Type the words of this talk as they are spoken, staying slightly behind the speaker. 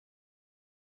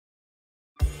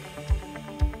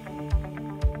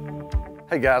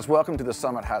Hey guys, welcome to the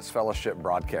Summit Heights Fellowship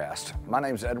broadcast. My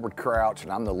name's Edward Crouch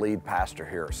and I'm the lead pastor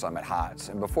here at Summit Heights.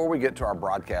 And before we get to our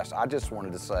broadcast, I just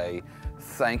wanted to say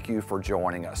thank you for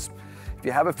joining us. If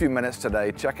you have a few minutes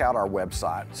today, check out our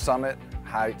website,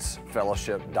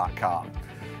 summitheightsfellowship.com,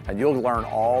 and you'll learn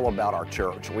all about our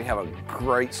church. We have a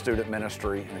great student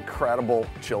ministry, an incredible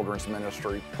children's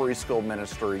ministry, preschool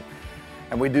ministry,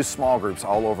 and we do small groups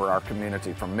all over our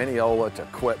community, from Mineola to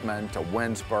Quitman to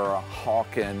Winsboro,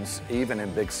 Hawkins, even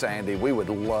in Big Sandy. We would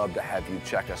love to have you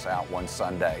check us out one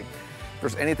Sunday. If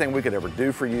there's anything we could ever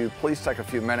do for you, please take a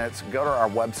few minutes, go to our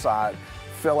website,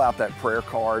 fill out that prayer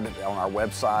card on our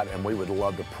website, and we would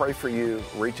love to pray for you,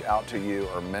 reach out to you,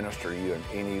 or minister to you in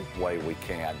any way we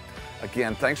can.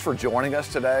 Again, thanks for joining us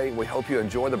today. We hope you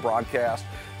enjoy the broadcast.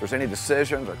 If there's any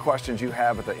decisions or questions you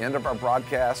have at the end of our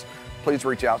broadcast, please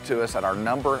reach out to us at our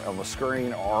number on the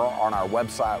screen or on our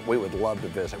website. We would love to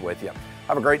visit with you.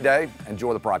 Have a great day.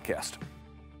 Enjoy the broadcast.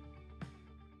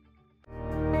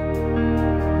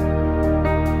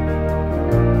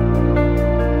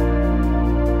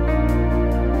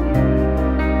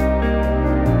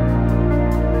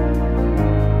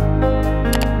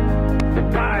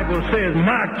 Says,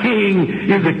 my king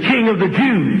is the king of the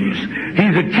Jews.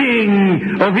 He's the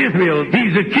king of Israel.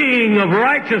 He's the king of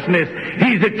righteousness.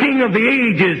 He's the king of the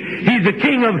ages. He's the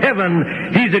king of heaven.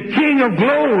 He's the king of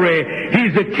glory.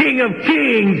 He's the king of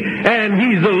kings. And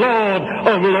he's the Lord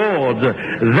of lords.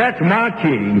 That's my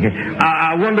king.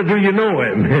 I wonder, do you know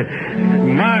him?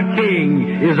 My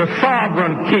king is a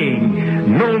sovereign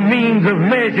king. No means of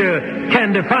measure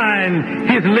can define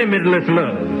his limitless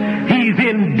love. He's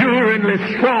enduringly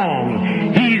strong.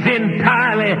 He's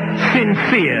entirely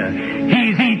sincere.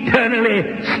 He's eternally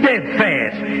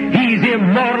steadfast. He's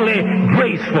immortally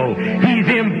graceful. He's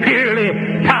imperially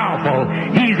powerful.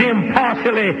 He's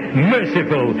impartially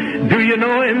merciful. Do you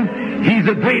know him? He's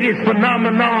the greatest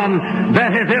phenomenon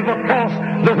that has ever crossed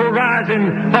the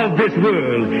horizon of this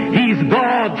world. He's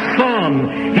God's Son.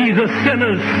 He's a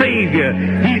sinner's Savior.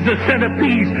 He's the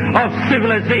centerpiece of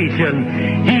civilization.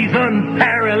 He's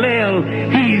unparalleled.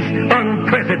 He's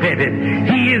unprecedented.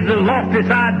 He is the loftiest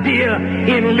idea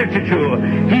in literature.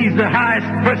 He's the highest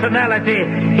personality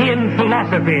in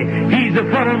philosophy. He's the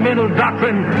fundamental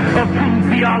doctrine of true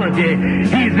theology.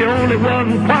 He's the only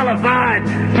one qualified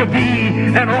to be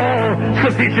an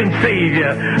all-sufficient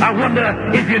Savior. I wonder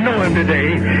if you know him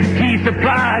today. He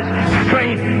supplies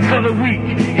strength for the weak.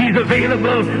 He's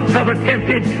available for the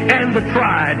tempted and the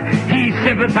tried. He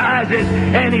sympathizes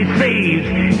and he saves.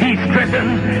 He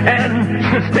strengthens and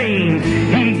sustains.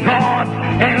 He guards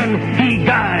and he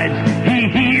guides. He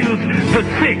heals the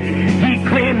sick. He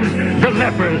cleanses the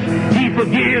lepers. He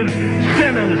forgives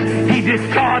sinners. He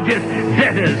discharges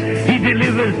debtors. He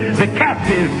delivers the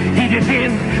captive. He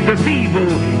defends the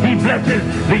feeble. He blesses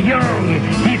the young.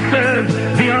 He serves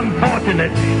the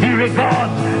unfortunate. He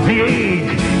regards the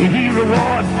aged. He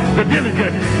rewards the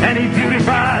diligent. And he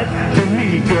beautifies the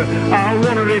meek. I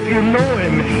wonder if you know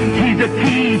him. He's the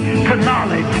key to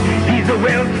knowledge. He's the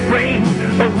wellspring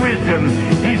of wisdom.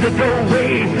 He's the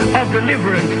doorway of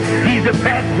deliverance. He's the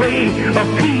pathway of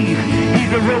peace. He's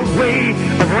the roadway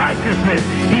of righteousness.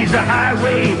 He's the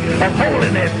highway of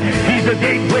holiness. He's the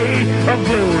gateway of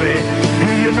glory. Do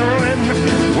you know him?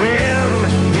 Well,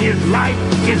 his light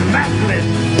is matchless.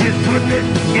 His goodness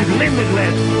is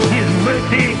limitless. His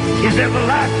mercy is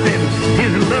everlasting.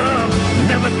 His love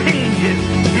never changes.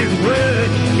 His word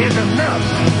is enough.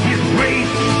 His grace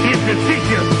is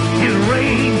sufficient. His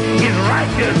reign is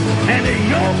righteous. And his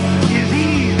yoke is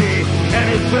easy. And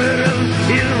his burden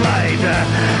is light.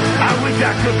 I wish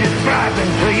I could describe him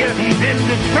to you. He's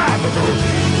indescribable.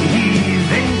 He's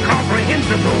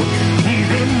incomprehensible. He's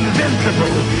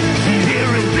invincible. He's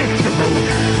irresistible.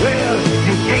 Well,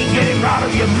 you can't get him out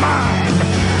of your mind.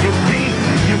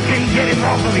 You can't get him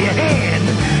off of your hand.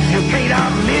 You can't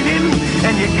outlive him,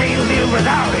 and you can't live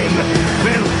without him.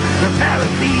 Well, the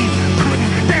Pharisees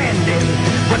couldn't stand him,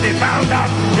 but they found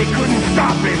out they couldn't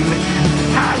stop him.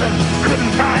 Pilate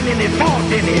couldn't find any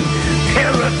fault in him.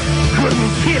 Herod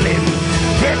couldn't kill him.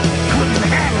 Death couldn't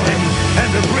handle him, and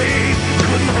the grave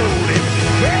couldn't hold him.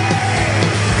 Yeah!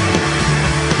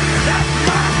 That's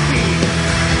my king.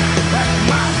 That's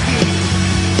my king.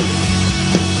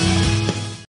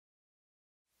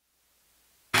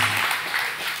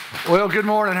 Well, good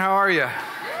morning. How are you?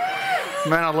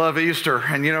 Man, I love Easter.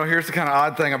 And you know, here's the kind of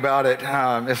odd thing about it.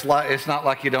 It's not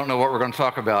like you don't know what we're going to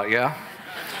talk about, yeah?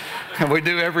 And we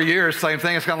do every year the same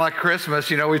thing. It's kind of like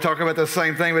Christmas. You know, we talk about the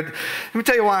same thing. But let me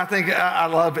tell you why I think I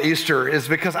love Easter is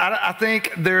because I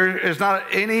think there is not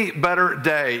any better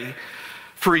day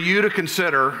for you to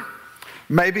consider,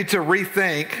 maybe to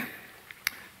rethink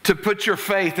to put your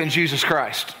faith in Jesus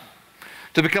Christ,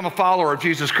 to become a follower of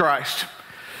Jesus Christ.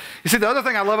 You see, the other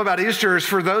thing I love about Easter is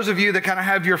for those of you that kind of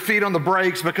have your feet on the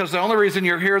brakes, because the only reason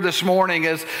you're here this morning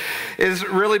is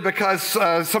really because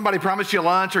somebody promised you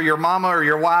lunch, or your mama or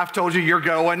your wife told you you're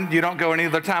going. You don't go any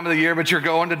other time of the year, but you're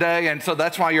going today, and so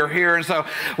that's why you're here. And so,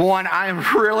 one, I am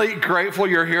really grateful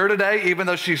you're here today, even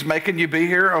though she's making you be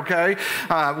here, okay?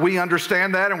 We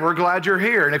understand that, and we're glad you're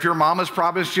here. And if your mama's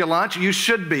promised you lunch, you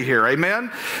should be here,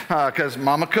 amen? Because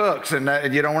mama cooks, and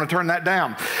you don't want to turn that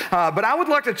down. But I would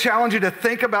like to challenge you to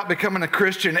think about becoming a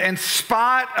Christian in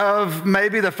spite of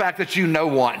maybe the fact that you know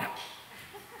one.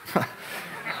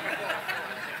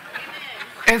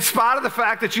 In spite of the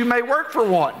fact that you may work for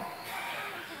one,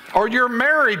 or you're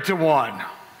married to one.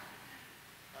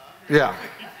 Yeah.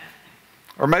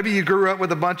 Or maybe you grew up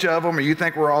with a bunch of them, or you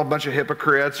think we're all a bunch of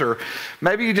hypocrites, or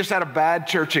maybe you just had a bad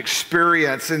church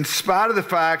experience in spite of the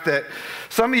fact that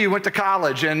some of you went to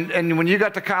college, and when you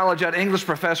got to college, that English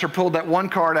professor pulled that one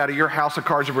card out of your house of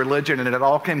cards of religion, and it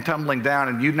all came tumbling down,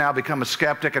 and you've now become a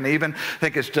skeptic and even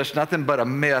think it's just nothing but a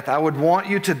myth. I would want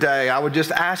you today, I would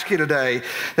just ask you today,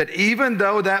 that even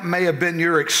though that may have been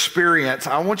your experience,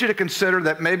 I want you to consider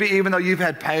that maybe even though you've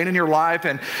had pain in your life,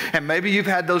 and maybe you've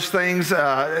had those things,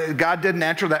 God didn't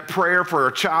answer that prayer for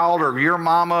a child or your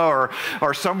mama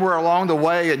or somewhere along the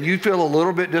way, and you feel a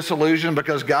little bit disillusioned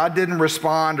because God didn't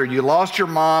respond, or you lost your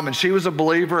mom and she was a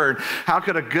believer, and how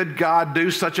could a good God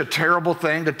do such a terrible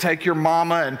thing to take your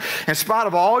mama? And in spite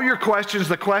of all your questions,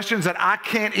 the questions that I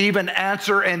can't even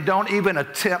answer and don't even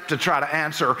attempt to try to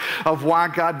answer of why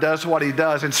God does what he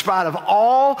does, in spite of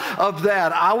all of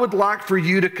that, I would like for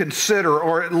you to consider,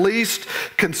 or at least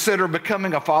consider,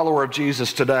 becoming a follower of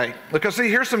Jesus today. Because see,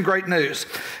 here's some great news.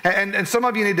 And some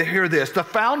of you need to hear this. The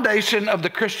foundation of the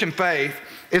Christian faith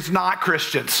is not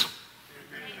Christians.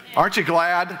 Aren't you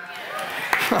glad?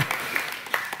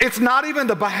 It's not even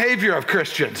the behavior of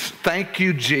Christians. Thank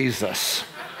you, Jesus.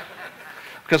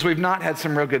 Because we've not had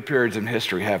some real good periods in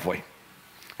history, have we?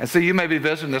 And so you may be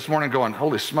visiting this morning going,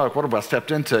 holy smoke, what have I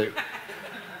stepped into?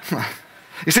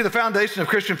 You see, the foundation of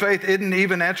Christian faith isn't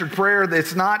even answered prayer.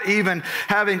 It's not even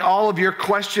having all of your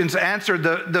questions answered.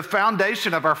 The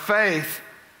foundation of our faith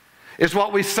is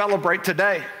what we celebrate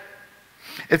today.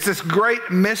 It's this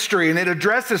great mystery, and it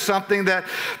addresses something that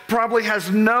probably has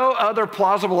no other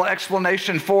plausible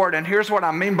explanation for it. And here's what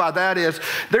I mean by that is,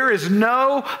 there is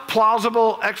no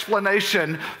plausible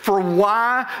explanation for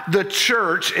why the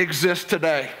church exists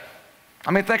today.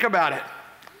 I mean, think about it.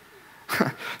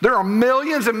 There are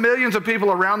millions and millions of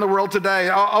people around the world today,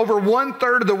 over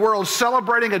 1/3 of the world,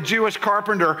 celebrating a Jewish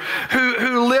carpenter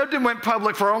who lived and went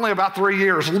public for only about 3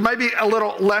 years, maybe a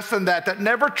little less than that, that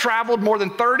never traveled more than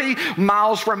 30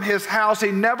 miles from his house.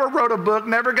 He never wrote a book,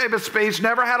 never gave a speech,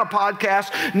 never had a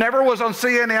podcast, never was on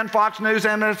CNN, Fox News,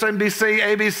 MSNBC,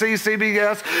 ABC,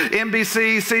 CBS,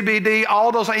 NBC, CBD,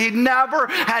 all those. He never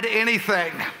had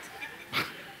anything.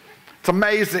 It's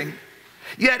amazing.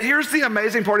 Yet here's the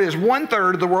amazing part is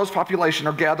 1/3 of the world's population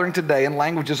are gathering today in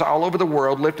languages all over the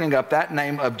world lifting up that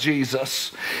name of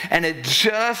Jesus. And it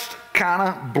just kind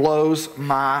of blows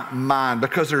my mind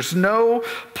because there's no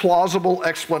plausible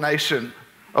explanation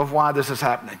of why this is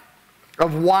happening,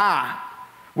 of why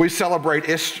we celebrate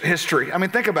history. I mean,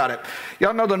 think about it.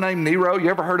 Y'all know the name Nero? You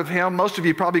ever heard of him? Most of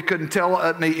you probably couldn't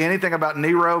tell me anything about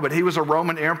Nero, but he was a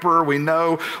Roman emperor. We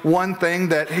know one thing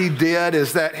that he did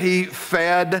is that he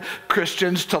fed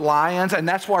Christians to lions, and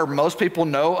that's why most people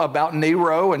know about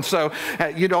Nero. And so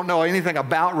you don't know anything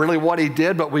about really what he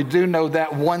did, but we do know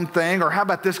that one thing. Or how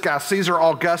about this guy, Caesar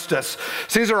Augustus?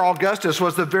 Caesar Augustus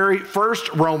was the very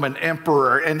first Roman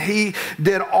emperor, and he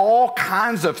did all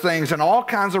kinds of things and all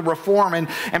kinds of reform.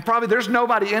 And probably there's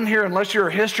nobody in here, unless you're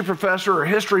a history professor or a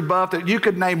history buff, that you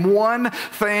could name one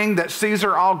thing that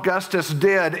Caesar Augustus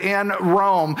did in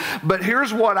Rome. But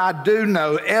here's what I do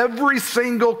know. Every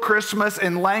single Christmas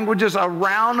in languages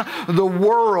around the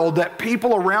world, that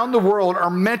people around the world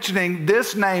are mentioning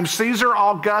this name, Caesar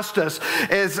Augustus,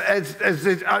 as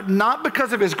not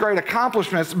because of his great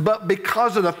accomplishments, but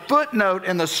because of the footnote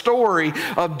in the story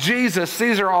of Jesus.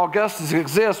 Caesar Augustus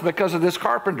exists because of this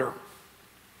carpenter.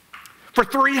 For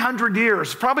 300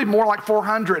 years, probably more like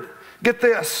 400. Get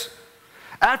this.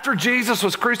 After Jesus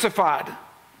was crucified,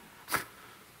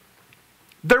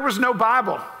 there was no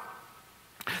Bible.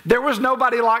 There was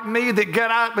nobody like me that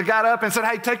got up and said,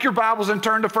 hey, take your Bibles and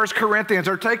turn to 1 Corinthians,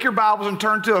 or take your Bibles and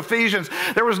turn to Ephesians.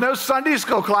 There was no Sunday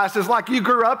school classes like you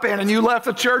grew up in and you left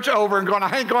the church over and going,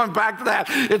 I ain't going back to that.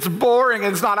 It's boring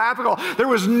and it's not applicable. There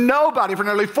was nobody for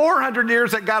nearly 400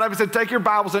 years that got up and said, take your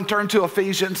Bibles and turn to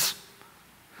Ephesians.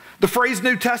 The phrase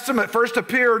New Testament first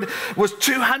appeared was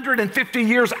 250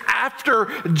 years after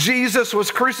Jesus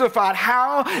was crucified.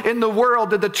 How in the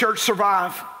world did the church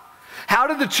survive? How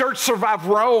did the church survive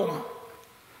Rome?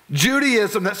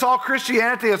 Judaism that saw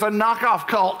Christianity as a knockoff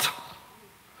cult.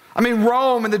 I mean,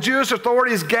 Rome and the Jewish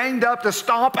authorities ganged up to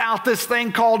stomp out this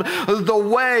thing called the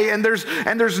Way, and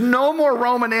there's no more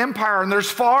Roman Empire, and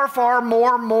there's far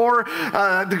more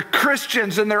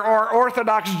Christians than there are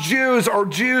Orthodox Jews or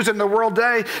Jews in the world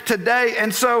today.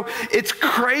 And so it's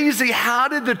crazy. How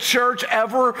did the church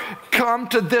ever come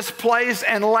to this place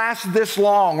and last this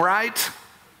long, right?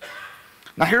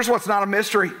 Now, here's what's not a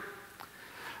mystery.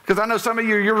 Because I know some of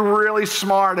you, you're really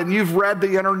smart and you've read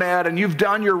the internet and you've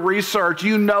done your research.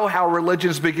 You know how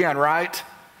religions begin, right?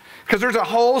 Because there's a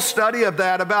whole study of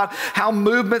that, about how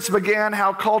movements began,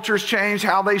 how cultures change,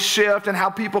 how they shift, and how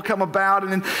people come about.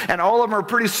 And all of them are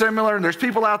pretty similar. And there's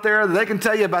people out there that they can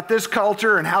tell you about this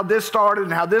culture and how this started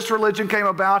and how this religion came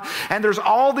about. And there's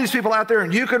all these people out there,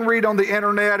 and you can read on the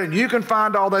internet and you can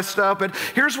find all this stuff. But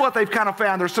here's what they've kind of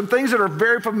found. There's some things that are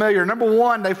very familiar. Number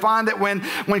one, they find that when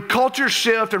cultures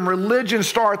shift and religions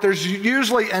start, there's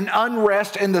usually an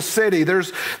unrest in the city.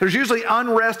 There's usually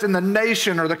unrest in the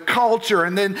nation or the culture.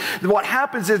 And then what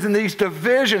happens is, in these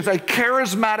divisions, a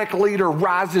charismatic leader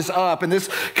rises up, and this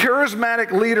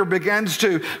charismatic leader begins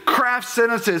to craft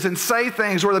sentences and say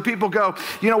things where the people go,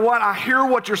 you know what, I hear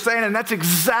what you're saying, and that's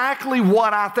exactly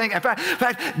what I think. In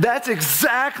fact, that's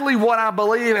exactly what I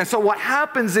believe. And so what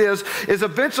happens is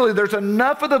eventually there's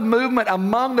enough of the movement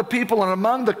among the people and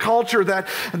among the culture that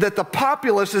the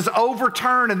populace is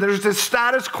overturned, and there's this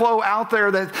status quo out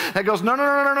there that goes, no,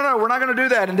 we're not going to do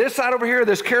that. And this side over here,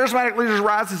 this charismatic leader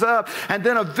rises up, and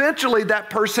then eventually that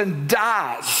person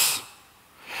dies.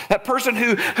 That person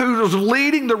who was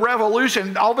leading the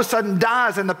revolution all of a sudden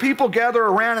dies, and the people gather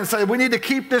around and say, we need to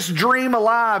keep this dream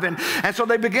alive. And so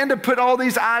they begin to put all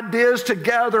these ideas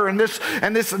together, and this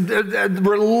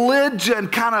religion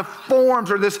kind of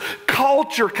forms, or this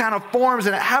culture kind of forms,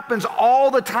 and it happens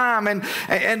all the time.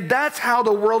 And that's how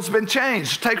the world's been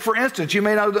changed. Take, for instance, you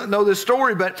may not know this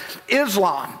story, but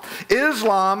Islam,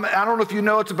 I don't know if you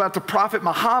know, it's about the Prophet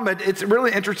Muhammad. It's a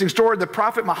really interesting story. The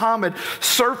Prophet Muhammad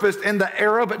surfaced in the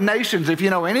Arab nations. If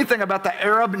you know anything about the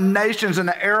Arab nations and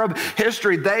the Arab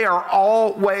history, they are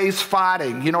always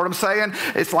fighting. You know what I'm saying?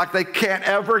 It's like they can't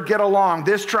ever get along.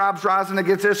 This tribe's rising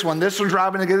against this one. This one's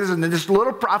rising against this. And then this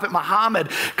little prophet Muhammad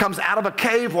comes out of a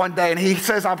cave one day, and he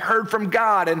says, I've heard from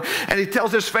God. And he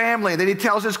tells his family, and then he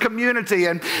tells his community,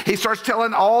 and he starts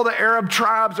telling all the Arab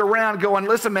tribes around, going,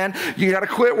 listen, man, you got to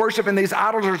quit worshiping these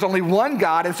idols. There's only one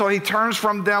God. And so he turns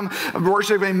from them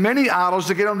worshiping many idols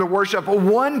to get them to worship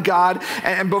one God.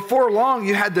 And before long,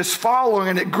 you had this following,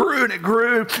 and it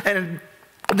grew, and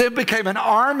then became an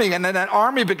army, and then that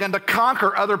army began to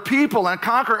conquer other people and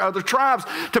conquer other tribes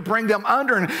to bring them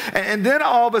under. And then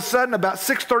all of a sudden, about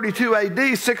 632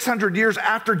 AD, 600 years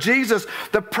after Jesus,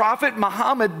 the prophet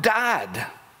Muhammad died.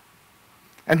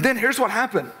 And then here's what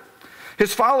happened.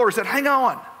 His followers said, hang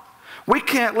on, we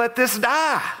can't let this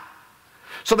die.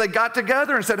 So they got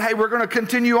together and said, hey, we're going to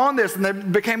continue on this. And there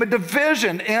became a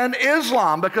division in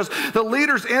Islam, because the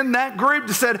leaders in that group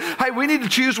said, hey, we need to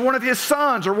choose one of his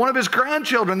sons or one of his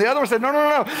grandchildren. The other one said,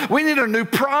 no, we need a new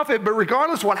prophet. But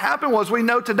regardless, what happened was, we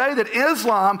know today that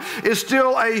Islam is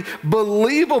still a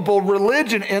believable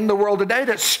religion in the world today,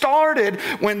 that started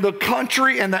when the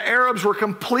country and the Arabs were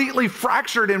completely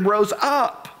fractured and rose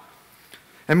up.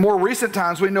 In more recent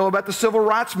times, we know about the civil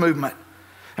rights movement.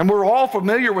 And we're all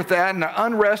familiar with that, and the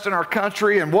unrest in our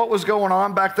country and what was going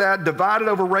on back then, divided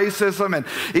over racism. And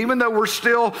even though we're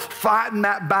still fighting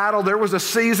that battle, there was a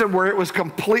season where it was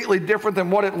completely different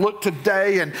than what it looked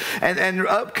today. And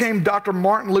up came Dr.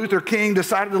 Martin Luther King,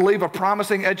 decided to leave a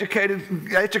promising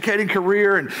educating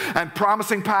career and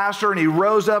promising pastor. And he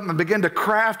rose up and began to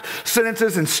craft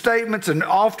sentences and statements and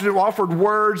often offered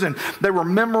words, and they were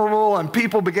memorable, and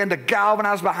people began to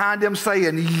galvanize behind him,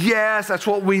 saying, yes, that's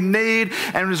what we need.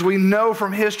 And as we know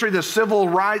from history, the civil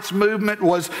rights movement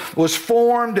was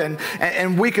formed,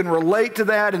 and we can relate to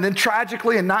that. And then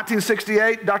tragically, in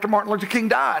 1968, Dr. Martin Luther King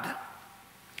died.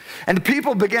 And the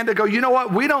people began to go, you know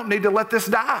what? We don't need to let this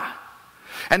die.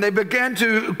 And they began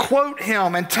to quote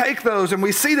him and take those. And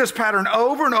we see this pattern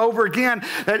over and over again,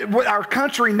 that our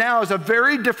country now is a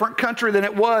very different country than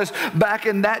it was back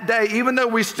in that day. Even though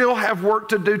we still have work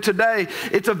to do today,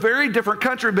 it's a very different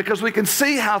country, because we can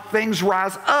see how things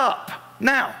rise up.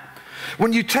 Now,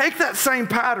 when you take that same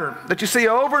pattern that you see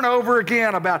over and over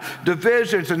again about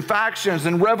divisions and factions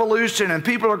and revolution, and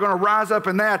people are going to rise up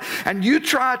in that, and you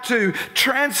try to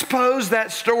transpose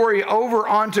that story over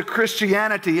onto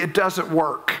Christianity, it doesn't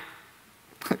work.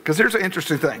 Because here's an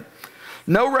interesting thing.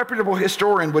 No reputable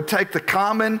historian would take the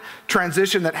common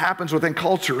transition that happens within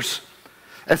cultures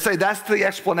and say that's the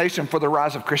explanation for the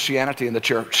rise of Christianity in the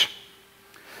church.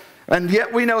 And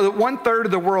yet we know that 1/3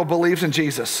 of the world believes in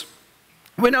Jesus.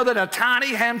 We know that a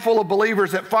tiny handful of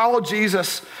believers that followed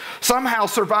Jesus somehow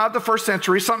survived the first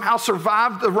century, somehow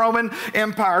survived the Roman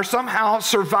Empire, somehow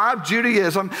survived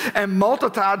Judaism, and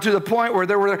multiplied to the point where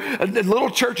there were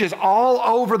little churches all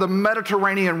over the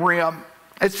Mediterranean rim.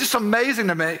 It's just amazing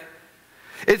to me.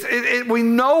 We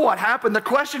know what happened. The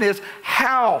question is,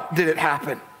 how did it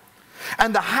happen?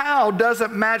 And the how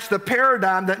doesn't match the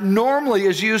paradigm that normally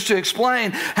is used to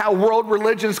explain how world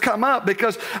religions come up,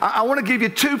 because I want to give you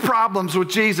two problems with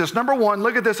Jesus. Number one,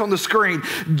 look at this on the screen.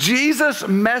 Jesus'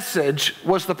 message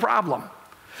was the problem.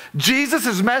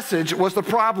 Jesus' message was the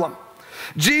problem.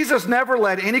 Jesus never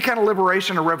led any kind of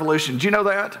liberation or revolution. Do you know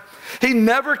that? He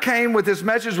never came with his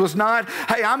message was not,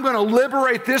 hey, I'm going to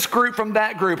liberate this group from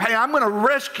that group. Hey, I'm going to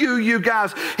rescue you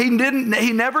guys. He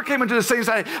never came into the scene and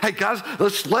said, hey guys,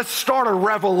 let's start a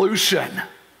revolution.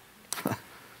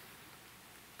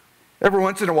 Every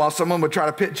once in a while, someone would try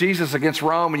to pit Jesus against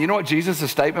Rome. And you know what Jesus'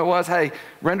 statement was? Hey,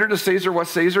 render to Caesar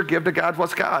what's Caesar, give to God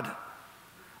what's God.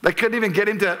 They couldn't even get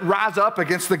him to rise up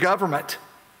against the government.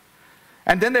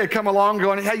 And then they'd come along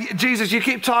going, hey, Jesus, you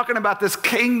keep talking about this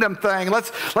kingdom thing.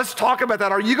 Let's talk about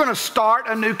that. Are you going to start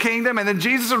a new kingdom? And then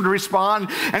Jesus would respond,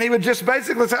 and he would just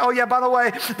basically say, oh, yeah, by the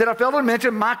way, did I fail to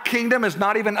mention my kingdom is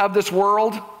not even of this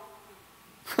world?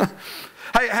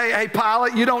 Hey,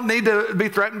 Pilate, you don't need to be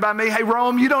threatened by me. Hey,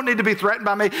 Rome, you don't need to be threatened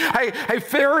by me. Hey,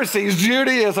 Pharisees,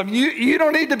 Judaism, you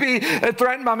don't need to be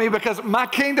threatened by me, because my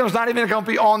kingdom is not even going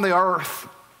to be on the earth.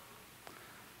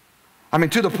 I mean,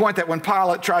 to the point that when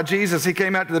Pilate tried Jesus, he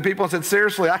came out to the people and said,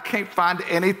 seriously, I can't find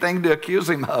anything to accuse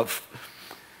him of.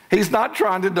 He's not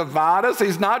trying to divide us.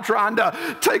 He's not trying to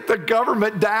take the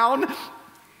government down.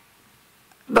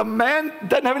 The man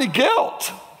doesn't have any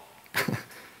guilt.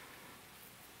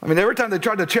 I mean, every time they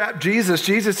tried to trap Jesus,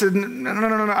 Jesus said, no,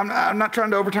 I'm not trying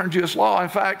to overturn Jewish law. In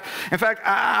fact,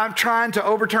 I'm trying to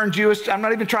overturn I'm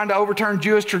not even trying to overturn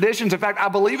Jewish traditions. In fact, I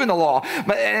believe in the law.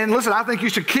 And listen, I think you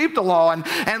should keep the law.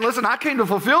 And listen, I came to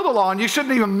fulfill the law, and you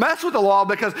shouldn't even mess with the law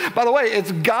because, by the way,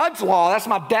 it's God's law. That's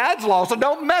my dad's law, so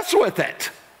don't mess with it.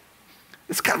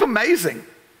 It's kind of amazing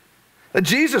that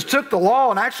Jesus took the law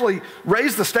and actually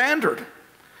raised the standard.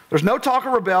 There's no talk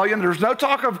of rebellion. There's no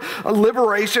talk of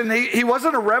liberation. He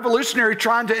wasn't a revolutionary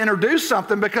trying to introduce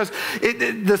something, because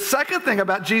the second thing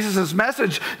about Jesus'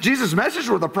 message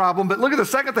were the problem, but look at the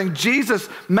second thing. Jesus'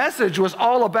 message was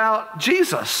all about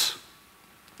Jesus.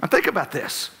 Now think about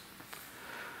this.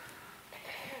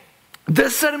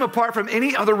 This set him apart from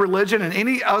any other religion and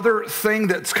any other thing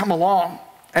that's come along.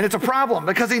 And it's a problem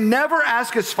because he never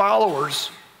asked his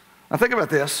followers, now think about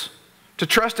this, to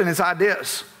trust in his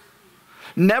ideas.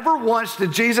 Never once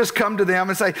did Jesus come to them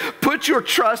and say, put your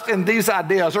trust in these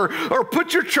ideas, or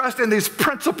put your trust in these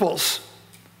principles.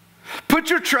 Put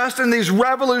your trust in these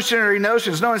revolutionary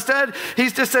notions. No, instead,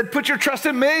 he's just said, put your trust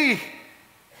in me.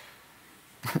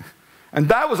 And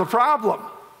that was a problem.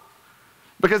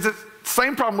 Because it's the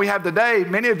same problem we have today.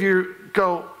 Many of you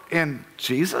go, in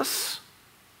Jesus?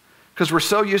 Because we're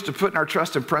so used to putting our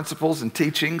trust in principles and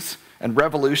teachings and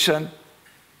revolution.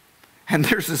 And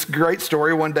there's this great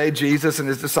story. One day, Jesus and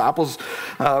his disciples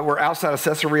were outside of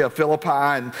Caesarea Philippi,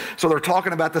 and so they're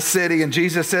talking about the city, and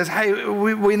Jesus says, hey,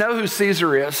 we know who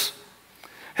Caesar is.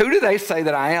 Who do they say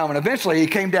that I am? And eventually, he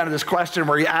came down to this question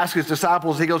where he asked his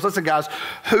disciples, he goes, listen, guys,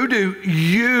 who do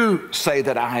you say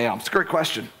that I am? It's a great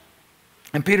question.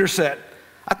 And Peter said,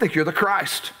 I think you're the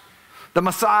Christ, the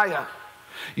Messiah.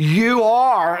 You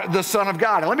are the Son of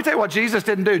God. And let me tell you what Jesus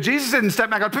didn't do. Jesus didn't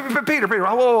step back and go, Peter,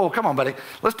 whoa, come on, buddy.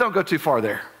 Let's don't go too far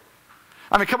there.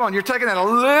 I mean, come on, you're taking that a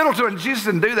little too, and Jesus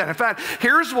didn't do that. In fact,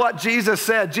 here's what Jesus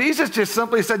said. Jesus just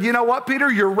simply said, you know what,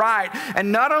 Peter, you're right.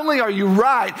 And not only are you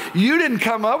right, you didn't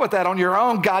come up with that on your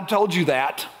own. God told you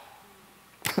that.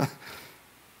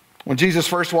 When Jesus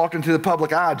first walked into the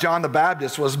public eye, John the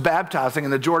Baptist was baptizing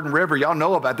in the Jordan River. Y'all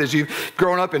know about this. You've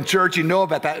grown up in church. You know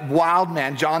about that wild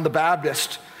man, John the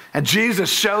Baptist. And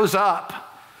Jesus shows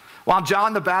up while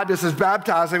John the Baptist is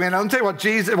baptizing. And I'll tell you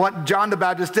what John the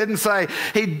Baptist didn't say.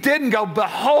 He didn't go,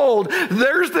 behold,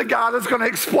 there's the guy that's going to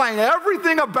explain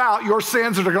everything about your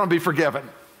sins that are going to be forgiven.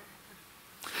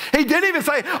 He didn't even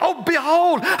say, oh,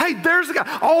 behold, hey, there's the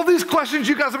guy. All these questions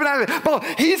you guys have been asking. But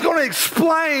he's going to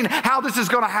explain how this is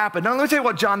going to happen. Now, let me tell you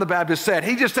what John the Baptist said.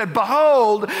 He just said,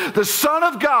 behold, the Son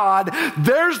of God,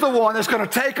 there's the one that's going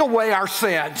to take away our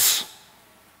sins.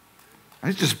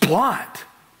 And he's just blunt.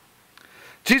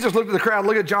 Jesus looked at the crowd.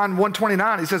 Look at John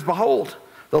 1:29. He says, behold,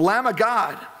 the Lamb of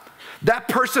God That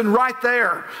person right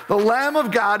there, the Lamb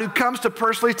of God who comes to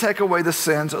personally take away the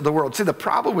sins of the world. See, the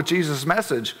problem with Jesus'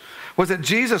 message was that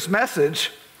Jesus'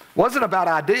 message wasn't about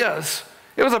ideas.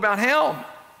 It was about him.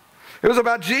 It was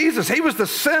about Jesus. He was the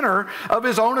center of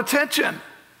his own attention.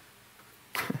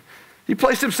 He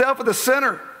placed himself at the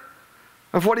center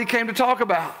of what he came to talk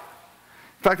about.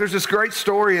 In fact, there's this great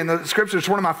story in the scripture. It's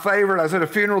one of my favorite. I was at a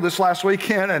funeral this last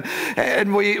weekend,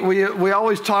 and we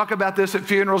always talk about this at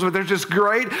funerals, but there's this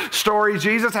great story.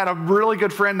 Jesus had a really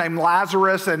good friend named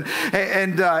Lazarus, and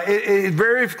a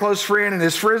very close friend, and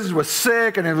his friend was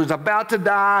sick, and he was about to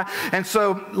die. And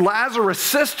so Lazarus'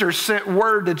 sister sent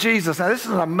word to Jesus. Now, this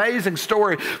is an amazing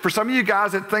story. For some of you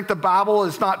guys that think the Bible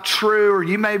is not true, or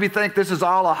you maybe think this is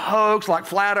all a hoax, like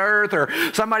flat earth, or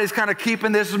somebody's kind of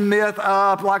keeping this myth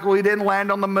up, like we didn't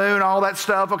land on the moon, all that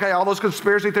stuff, okay, all those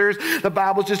conspiracy theories. The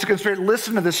Bible's just a conspiracy.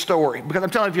 Listen to this story, because I'm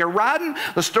telling you, if you're writing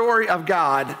the story of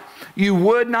God, you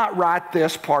would not write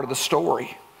this part of the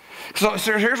story. So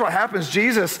here's what happens.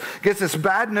 Jesus gets this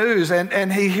bad news,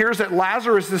 and he hears that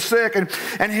Lazarus is sick, and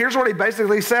here's what he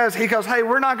basically says. He goes, hey,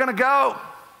 we're not going to go.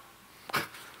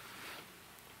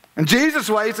 And Jesus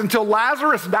waits until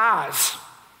Lazarus dies,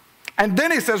 and then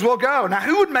he says, we'll go. Now,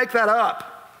 who would make that up?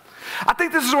 I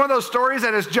think this is one of those stories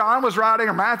that as John was writing,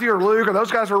 or Matthew or Luke, or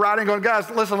those guys were writing, going, guys,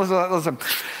 listen.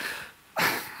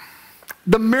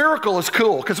 The miracle is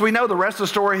cool, because we know the rest of the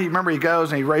story. Remember, he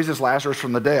goes and he raises Lazarus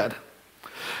from the dead.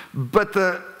 But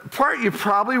the part you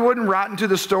probably wouldn't write into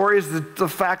the story is the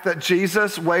fact that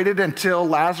Jesus waited until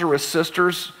Lazarus'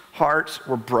 sisters' hearts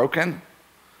were broken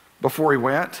before he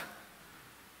went.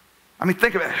 I mean,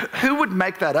 think of it. Who would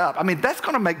make that up? I mean, that's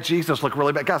going to make Jesus look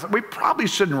really bad. Guys, we probably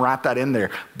shouldn't write that in there,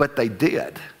 but they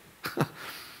did.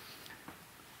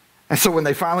 And so when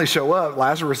they finally show up,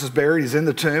 Lazarus is buried. He's in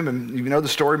the tomb. And you know the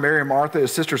story. Mary and Martha,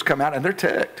 his sisters, come out, and they're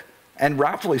ticked, and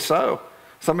rightfully so.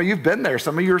 Some of you have been there.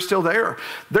 Some of you are still there.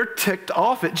 They're ticked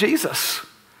off at Jesus.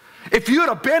 If you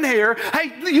had been here,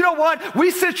 hey, you know what? We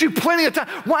sent you plenty of time.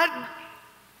 What?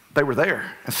 They were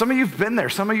there. And some of you have been there.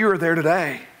 Some of you are there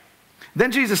today.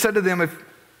 Then Jesus said to them,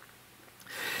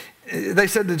 they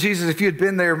said to Jesus, if you had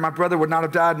been there, my brother would not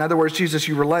have died. In other words, Jesus,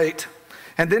 you were late.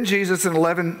 And then Jesus in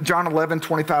John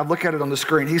 11:25, look at it on the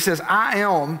screen. He says, I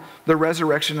am the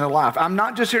resurrection and the life. I'm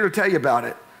not just here to tell you about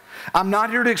it. I'm not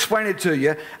here to explain it to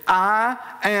you. I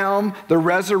am the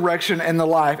resurrection and the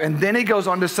life. And then he goes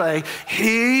on to say,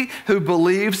 he who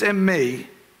believes in me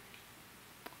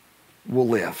will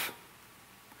live.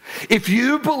 If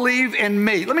you believe in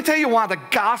me, let me tell you why the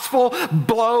gospel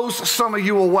blows some of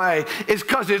you away. It's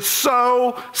because it's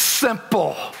so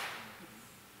simple.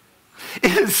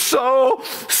 It is so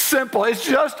simple. It's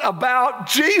just about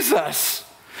Jesus.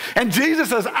 And Jesus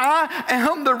says, I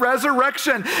am the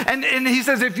resurrection. And he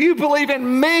says, if you believe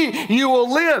in me, you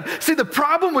will live. See, the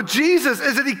problem with Jesus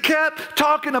is that he kept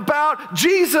talking about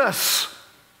Jesus.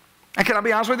 And can I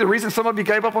be honest with you, the reason some of you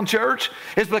gave up on church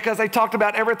is because they talked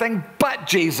about everything but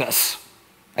Jesus.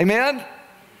 Amen?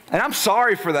 And I'm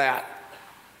sorry for that.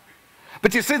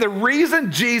 But you see, the reason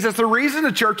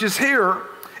the church is here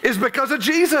is because of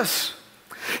Jesus.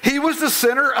 He was the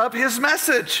center of his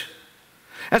message.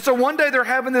 And so one day they're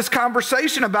having this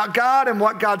conversation about God and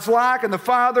what God's like and the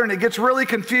Father, and it gets really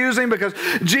confusing because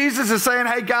Jesus is saying,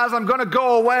 hey guys, I'm going to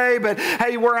go away, but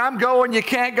hey, where I'm going, you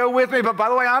can't go with me. But by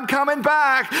the way, I'm coming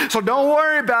back, so don't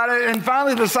worry about it. And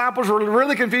finally the disciples were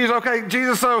really confused. Okay,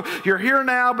 Jesus, so you're here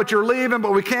now, but you're leaving,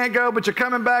 but we can't go, but you're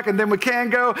coming back, and then we can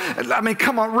go. I mean,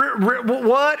 come on,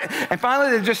 what? And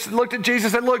finally they just looked at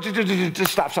Jesus and said, look,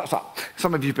 just stop.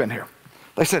 Some of you have been here.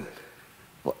 They said,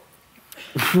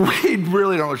 we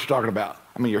really don't know what you're talking about.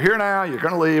 I mean, you're here now, you're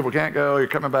going to leave, we can't go, you're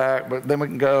coming back, but then we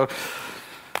can go.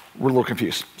 We're a little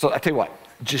confused. So I tell you what,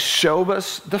 just show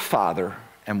us the Father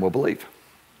and we'll believe.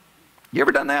 You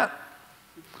ever done that?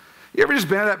 You ever just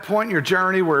been at that point in your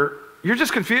journey where you're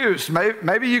just confused?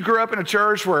 Maybe you grew up in a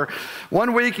church where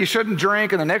one week you shouldn't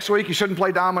drink, and the next week you shouldn't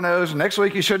play dominoes, and next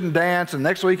week you shouldn't dance, and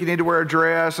next week you need to wear a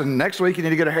dress, and next week you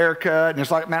need to get a haircut, and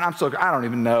it's like, man, I don't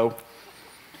even know.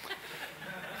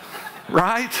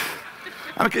 Right?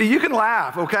 I mean, you can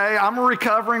laugh, okay? I'm a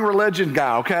recovering religion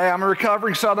guy, okay? I'm a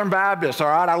recovering Southern Baptist, all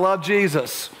right? I love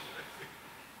Jesus.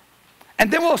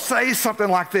 And then we'll say something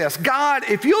like this: God,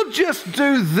 if you'll just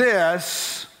do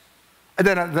this,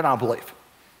 then I'll believe.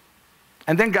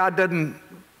 And then God doesn't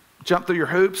jump through your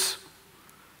hoops.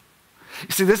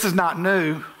 You see, this is not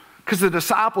new, because the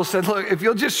disciples said, look, if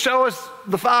you'll just show us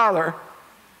the Father,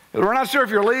 we're not sure if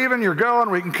you're leaving, you're going,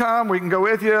 we can come, we can go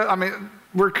with you. I mean,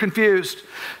 we're confused.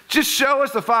 Just show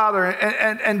us the Father.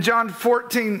 And John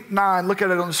 14:9, look at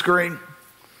it on the screen.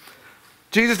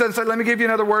 Jesus doesn't say, let me give you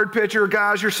another word picture.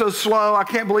 Guys, you're so slow. I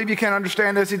can't believe you can't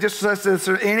understand this. He just says this,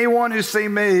 anyone who's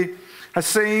seen me has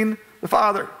seen the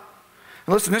Father.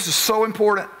 And listen, this is so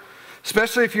important,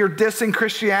 especially if you're dissing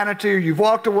Christianity or you've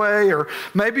walked away or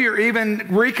maybe you're even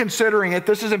reconsidering it.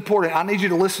 This is important. I need you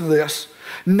to listen to this.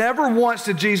 Never once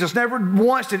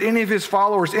did any of his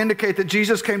followers indicate that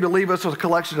Jesus came to leave us with a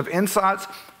collection of insights,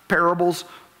 parables,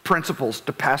 principles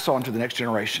to pass on to the next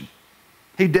generation.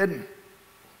 He didn't.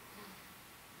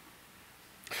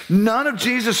 None of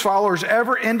Jesus' followers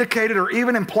ever indicated or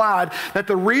even implied that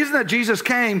the reason that Jesus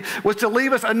came was to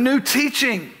leave us a new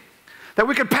teaching that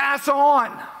we could pass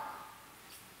on.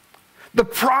 The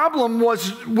problem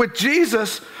with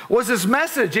Jesus was his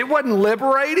message. It wasn't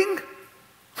liberating.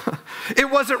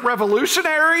 It wasn't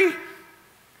revolutionary.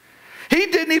 He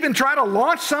didn't even try to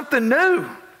launch something new.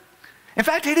 In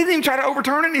fact, he didn't even try to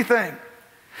overturn anything.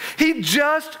 He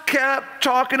just kept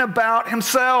talking about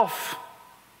himself.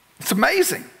 It's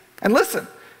amazing. And listen,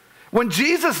 when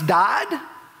Jesus died,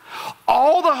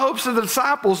 all the hopes of the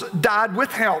disciples died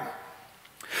with him.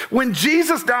 When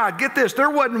Jesus died, get this, there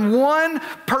wasn't one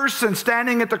person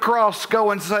standing at the cross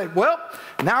going to say, well,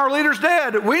 now our leader's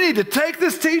dead. We need to take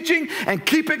this teaching and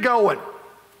keep it going.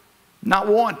 Not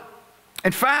one.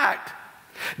 In fact,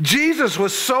 Jesus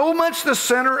was so much the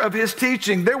center of his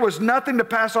teaching, there was nothing to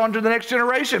pass on to the next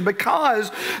generation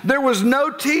because there was no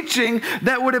teaching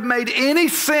that would have made any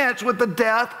sense with the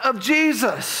death of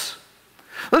Jesus.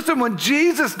 Listen, when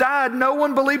Jesus died, no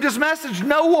one believed his message.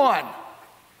 No one.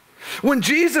 When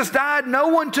Jesus died, no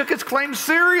one took his claim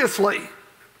seriously.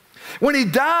 When he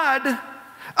died,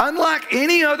 unlike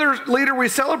any other leader we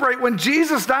celebrate, when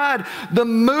Jesus died, the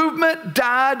movement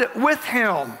died with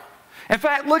him. In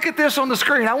fact, look at this on the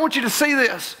screen. I want you to see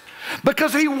this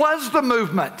because he was the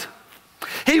movement.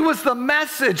 He was the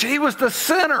message. He was the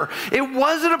center. It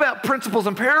wasn't about principles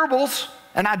and parables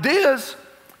and ideas.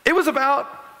 It was about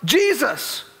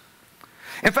Jesus.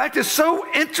 In fact, it's so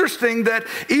interesting that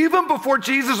even before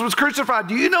Jesus was crucified,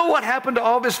 do you know what happened to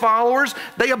all of his followers?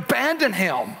 They abandoned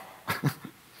him.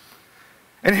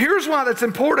 And here's why that's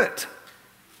important.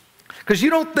 Because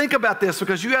you don't think about this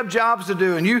because you have jobs to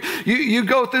do and you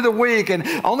go through the week and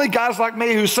only guys like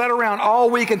me who sit around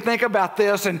all week and think about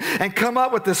this and come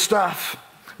up with this stuff.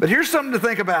 But here's something to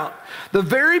think about. The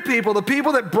very people, the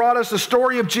people that brought us the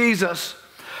story of Jesus,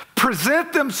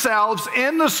 present themselves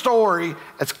in the story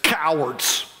as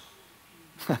cowards.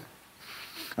 Now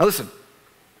listen,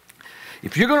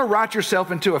 if you're going to write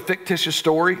yourself into a fictitious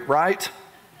story, right?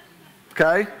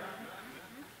 Okay?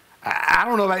 I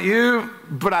don't know about you,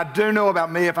 but I do know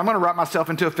about me. If I'm going to write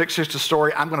myself into a fictitious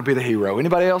story, I'm going to be the hero.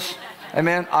 Anybody else?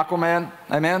 Amen? Aquaman?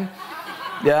 Amen?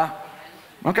 Yeah?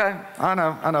 Okay. I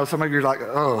know. Some of you are like,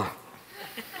 oh.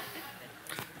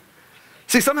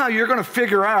 See, somehow you're going to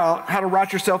figure out how to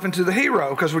write yourself into the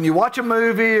hero because when you watch a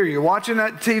movie or you're watching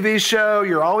that TV show,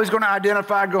 you're always going to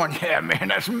identify going, yeah, man,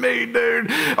 that's me, dude.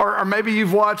 Or maybe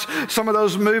you've watched some of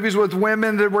those movies with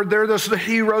women that were they're the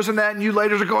heroes in that and you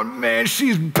ladies are going, man,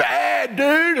 she's bad,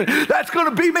 dude. That's going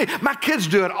to be me. My kids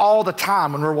do it all the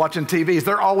time when we're watching TVs.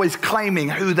 They're always claiming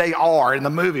who they are in the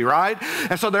movie, right?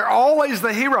 And so they're always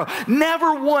the hero.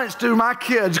 Never once do my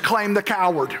kids claim the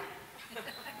coward.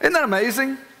 Isn't that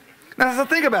amazing? Now, so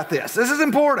think about this. This is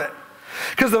important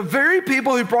because the very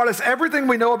people who brought us everything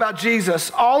we know about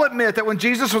Jesus all admit that when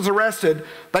Jesus was arrested,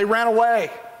 they ran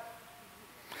away.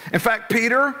 In fact,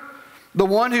 Peter, the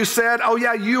one who said, oh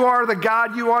yeah, you are the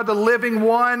God, you are the living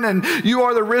one, and you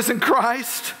are the risen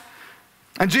Christ.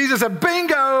 And Jesus said,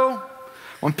 bingo.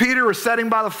 When Peter was sitting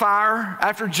by the fire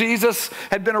after Jesus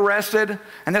had been arrested,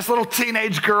 and this little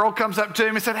teenage girl comes up to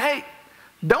him and said, hey,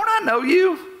 don't I know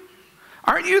you?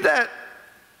 Aren't you that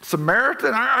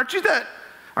Samaritan? Aren't you that,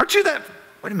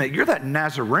 wait a minute, you're that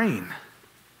Nazarene.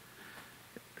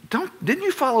 Didn't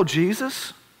you follow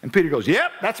Jesus? And Peter goes,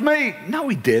 yep, that's me. No,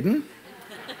 he didn't.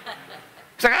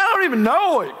 He's like, I don't even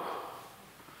know him. In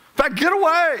fact, get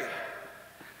away.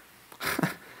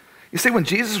 You see, when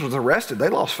Jesus was arrested, they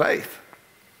lost faith.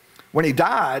 When he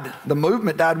died, the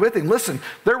movement died with him. Listen,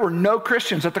 there were no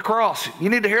Christians at the cross.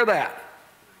 You need to hear that.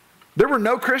 There were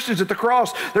no Christians at the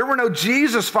cross. There were no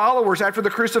Jesus followers after the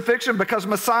crucifixion because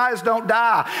messiahs don't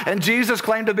die. And Jesus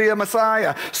claimed to be a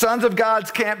messiah. Sons of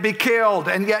God can't be killed,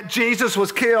 and yet Jesus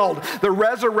was killed. The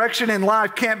resurrection in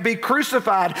life can't be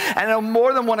crucified. And on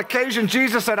more than one occasion,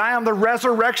 Jesus said, I am the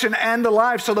resurrection and the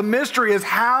life. So the mystery is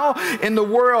how in the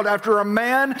world, after a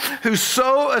man who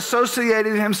so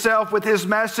associated himself with his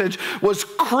message was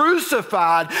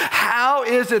crucified, how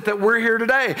is it that we're here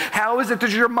today? How is it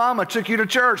that your mama took you to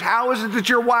church? How How is it that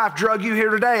your wife drug you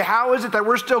here today? How is it that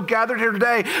we're still gathered here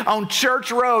today on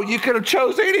Church Road? You could have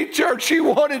chose any church you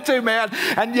wanted to, man,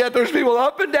 and yet there's people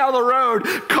up and down the road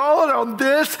calling on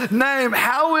this name.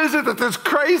 How is it that this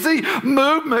crazy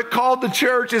movement called the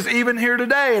church is even here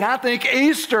today? And I think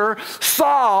Easter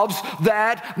solves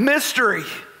that mystery.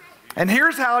 And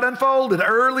here's how it unfolded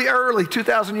early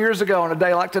 2,000 years ago on a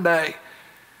day like today.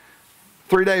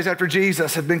 3 days after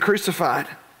Jesus had been crucified.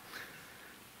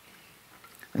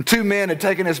 And 2 men had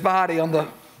taken his body on the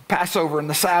Passover and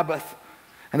the Sabbath.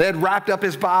 And they had wrapped up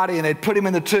his body and they'd put him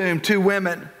in the tomb. 2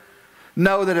 women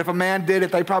know that if a man did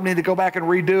it, they probably need to go back and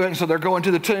redo it. And so they're going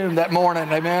to the tomb that morning.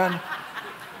 Amen?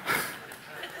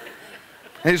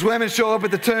 And these women show up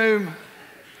at the tomb.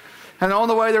 And on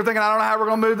the way, they're thinking, I don't know how we're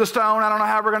going to move the stone. I don't know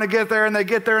how we're going to get there. And they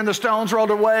get there, and the stone's rolled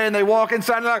away, and they walk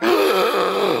inside, and they're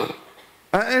like,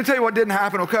 and I'll tell you what didn't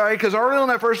happen, okay? Because early on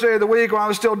that first day of the week, when I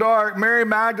was still dark, Mary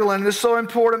Magdalene, this is so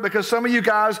important because some of you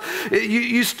guys,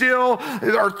 you still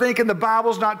are thinking the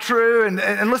Bible's not true.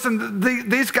 And listen,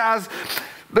 these guys,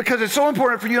 because it's so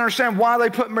important for you to understand why they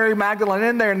put Mary Magdalene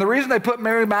in there. And the reason they put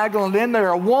Mary Magdalene in there,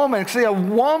 a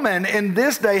woman in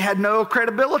this day had no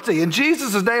credibility. In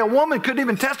Jesus' day, a woman couldn't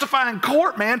even testify in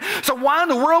court, man. So why in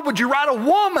the world would you write a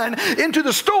woman into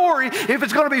the story if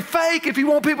it's going to be fake, if you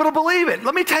want people to believe it?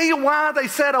 Let me tell you why they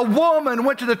said a woman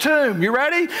went to the tomb. You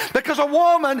ready? Because a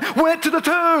woman went to the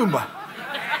tomb.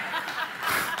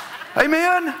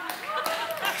 Amen?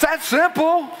 It's that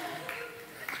simple.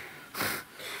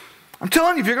 I'm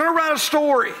telling you, if you're going to write a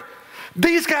story,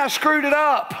 these guys screwed it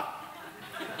up.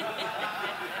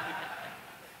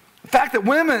 The fact that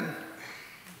women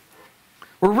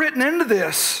were written into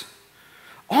this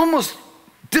almost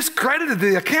discredited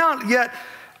the account, yet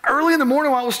early in the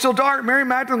morning while it was still dark, Mary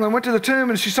Magdalene went to the tomb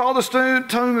and she saw the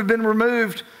tomb had been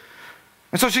removed.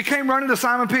 And so she came running to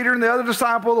Simon Peter and the other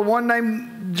disciple, the one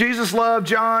named Jesus loved,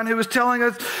 John, who was telling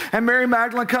us, and Mary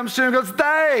Magdalene comes to him and goes,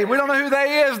 we don't know who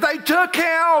they is, they took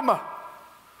him.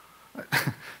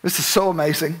 This is so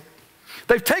amazing.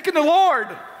 They've taken the Lord.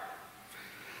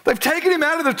 They've taken him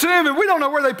out of the tomb, and we don't know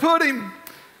where they put him.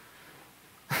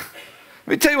 Let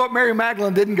me tell you what Mary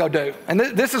Magdalene didn't go do. And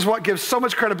this is what gives so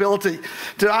much credibility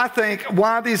to, I think,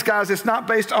 why these guys, it's not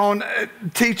based on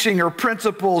teaching or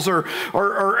principles or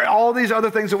all these other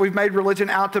things that we've made religion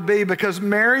out to be, because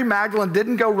Mary Magdalene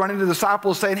didn't go running to the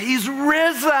disciples saying, he's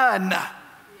risen.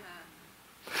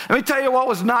 Let me tell you what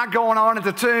was not going on at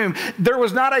the tomb. There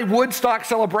was not a Woodstock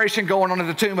celebration going on at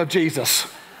the tomb of Jesus.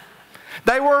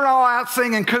 They weren't all out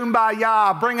singing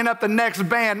Kumbaya, bringing up the next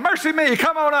band. Mercy Me,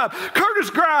 come on up. Curtis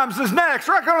Grimes is next.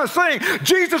 We're going to sing.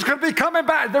 Jesus could be coming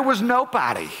back. There was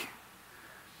nobody.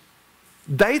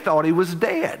 They thought he was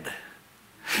dead.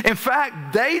 In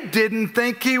fact, they didn't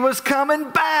think he was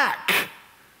coming back.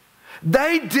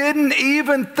 They didn't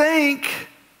even think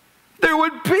there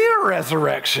would be a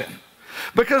resurrection.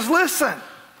 Because listen,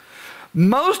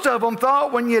 most of them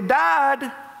thought when you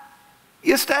died,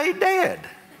 you stayed dead.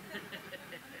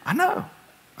 I know.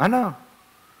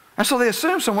 And so they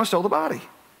assumed someone stole the body.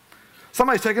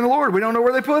 Somebody's taking the Lord. We don't know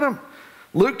where they put him.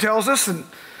 Luke tells us, and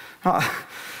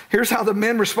here's how the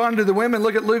men responded to the women.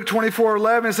 Look at Luke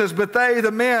 24:11. It says, but they,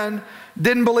 the men,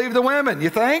 didn't believe the women. You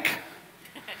think?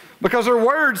 Because their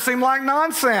words seemed like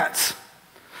nonsense.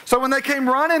 So when they came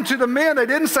running to the men, they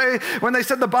didn't say, when they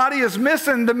said the body is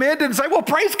missing, the men didn't say, well,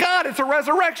 praise God, it's a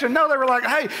resurrection. No, they were like,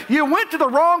 hey, you went to the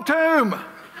wrong tomb.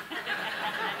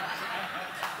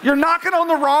 You're knocking on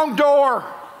the wrong door.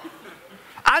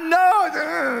 I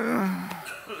know.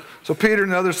 So Peter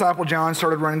and the other disciple, John,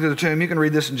 started running to the tomb. You can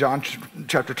read this in John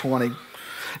chapter 20.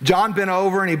 John bent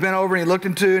over and he looked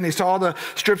into and he saw the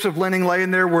strips of linen laying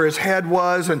there where his head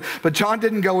was. But John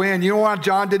didn't go in. You know why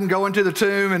John didn't go into the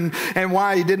tomb and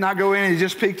why he did not go in? He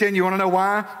just peeked in. You want to know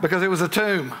why? Because it was a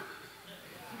tomb.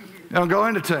 You don't go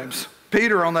into tombs.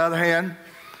 Peter, on the other hand,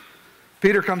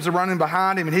 Peter comes running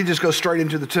behind him and he just goes straight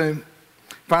into the tomb.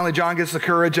 Finally, John gets the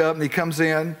courage up and he comes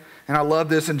in. And I love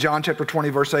this in John chapter 20,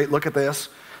 verse 8. Look at this.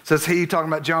 It says, he, talking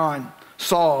about John,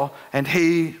 saw and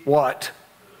he what?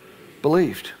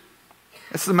 Believed.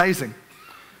 It's amazing.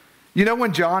 You know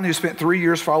when John, who spent 3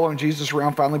 years following Jesus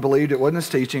around, finally believed, it wasn't his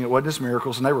teaching, it wasn't his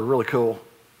miracles, and they were really cool.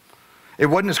 It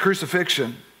wasn't his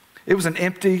crucifixion. It was an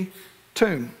empty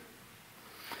tomb.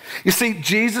 You see,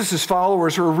 Jesus'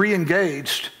 followers were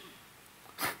re-engaged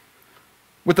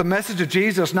with the message of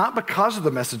Jesus, not because of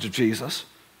the message of Jesus,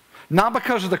 not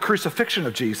because of the crucifixion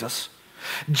of Jesus.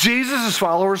 Jesus'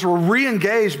 followers were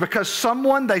re-engaged because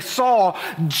someone they saw,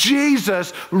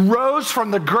 Jesus, rose from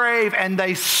the grave and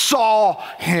they saw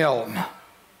him.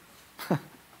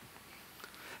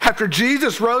 After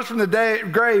Jesus rose from the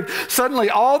grave,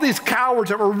 suddenly all these cowards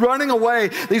that were running away,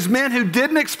 these men who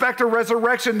didn't expect a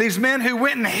resurrection, these men who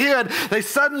went and hid, they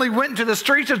suddenly went into the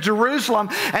streets of Jerusalem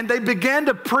and they began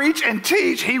to preach and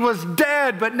teach. He was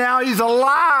dead, but now he's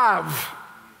alive.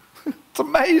 It's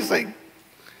amazing.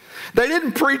 They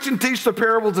didn't preach and teach the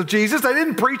parables of Jesus. They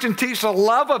didn't preach and teach the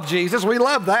love of Jesus. We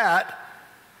love that.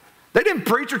 They didn't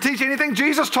preach or teach anything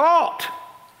Jesus taught.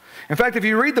 In fact, if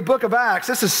you read the book of Acts,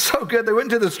 this is so good. They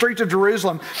went into the streets of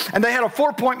Jerusalem, and they had a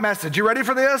 4-point message. You ready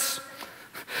for this?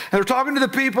 And they're talking to the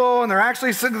people, and they're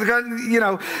actually, these are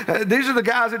the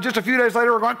guys that just a few days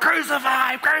later were going,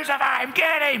 crucify him, crucify him,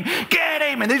 get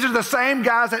him. And these are the same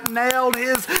guys that nailed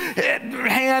his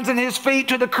hands and his feet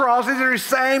to the cross. These are the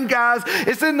same guys.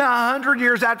 It's in the 100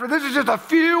 years after. This is just a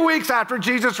few weeks after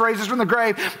Jesus raises from the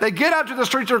grave. They get out to the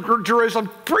streets of Jerusalem,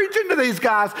 preaching to these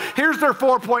guys. Here's their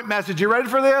 4-point message. You ready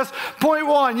for this? Point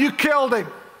 1, you killed him.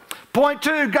 Point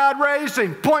 2, God raised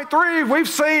him. Point 3, we've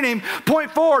seen him. Point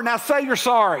 4, now say you're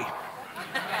sorry.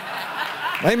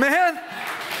 Amen?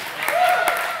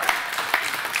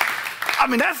 I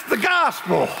mean, that's the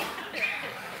gospel.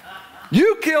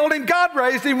 You killed him, God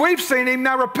raised him, we've seen him.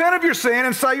 Now repent of your sin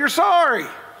and say you're sorry.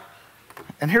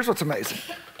 And here's what's amazing.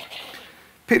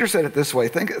 Peter said it this way.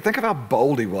 Think of how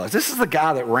bold he was. This is the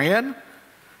guy that ran,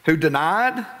 who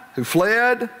denied, who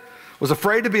fled, was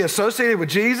afraid to be associated with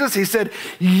Jesus. He said,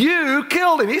 you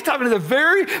killed him. He's talking to the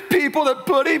very people that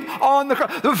put him on the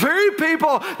cross, the very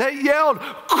people that yelled,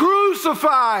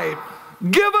 crucify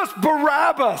him. Give us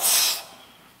Barabbas.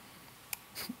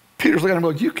 Peter's looking at him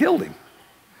like, you killed him.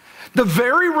 The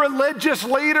very religious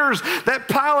leaders that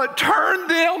Pilate turned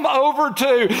them over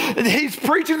to, and he's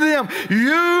preaching to them,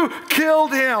 you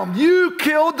killed him. You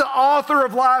killed the author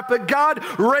of life, but God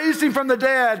raised him from the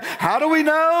dead. How do we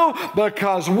know?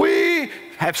 Because we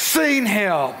have seen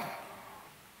him.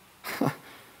 I'm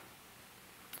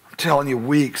telling you,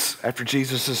 weeks after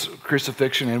Jesus'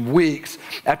 crucifixion and weeks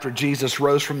after Jesus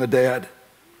rose from the dead,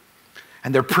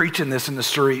 and they're preaching this in the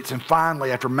streets. And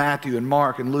finally, after Matthew and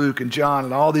Mark and Luke and John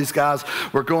and all these guys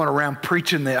were going around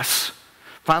preaching this,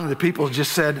 finally the people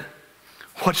just said,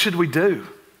 what should we do?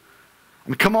 I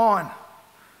mean, come on.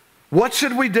 What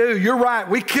should we do? You're right.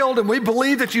 We killed him. We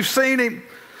believe that you've seen him. I mean,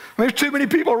 there's too many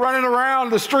people running around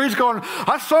the streets going,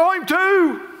 I saw him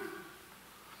too.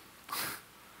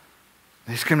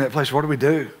 And he's coming to that place, what do we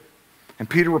do? And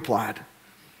Peter replied.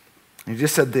 And he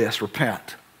just said this,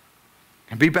 repent.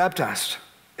 And be baptized,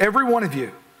 every one of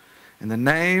you, in the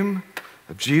name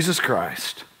of Jesus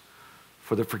Christ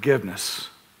for the forgiveness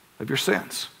of your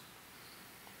sins.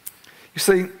 You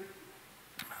see,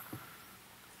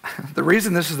 the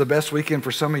reason this is the best weekend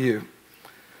for some of you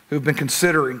who've been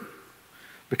considering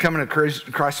becoming a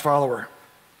Christ follower,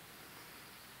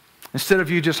 instead of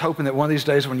you just hoping that one of these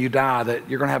days when you die that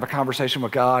you're going to have a conversation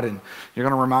with God and you're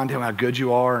going to remind him how good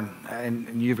you are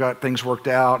and you've got things worked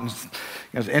out. And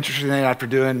it's an interesting thing, after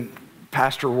doing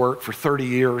pastor work for 30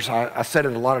 years, I sat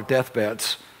at a lot of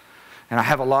deathbeds, and I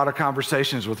have a lot of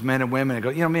conversations with men and women and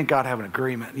go, me and God have an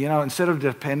agreement. Instead of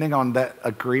depending on that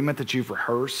agreement that you've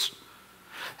rehearsed,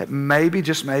 that maybe,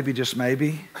 just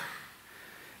maybe,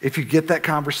 if you get that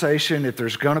conversation, if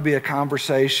there's going to be a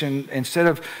conversation, instead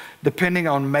of depending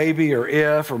on maybe or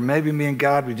if, or maybe me and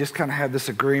God, we just kind of have this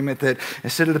agreement that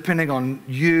instead of depending on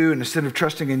you and instead of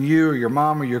trusting in you or your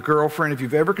mom or your girlfriend, if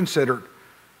you've ever considered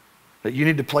that you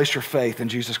need to place your faith in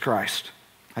Jesus Christ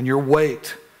and your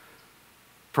wait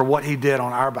for what he did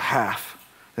on our behalf,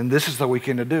 then this is the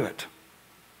weekend to do it.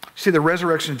 See, the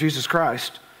resurrection of Jesus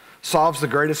Christ solves the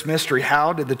greatest mystery.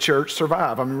 How did the church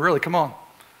survive? I mean, really, come on.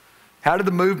 How did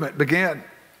the movement begin?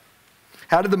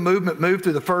 How did the movement move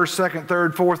through the 1st, 2nd,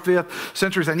 3rd, 4th, 5th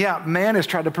centuries? And yeah, man has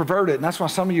tried to pervert it, and that's why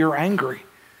some of you are angry.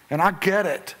 And I get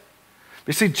it. But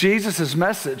you see, Jesus'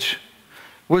 message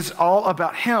was all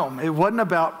about him. It wasn't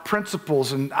about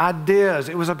principles and ideas.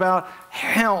 It was about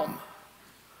him.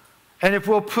 And if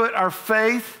we'll put our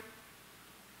faith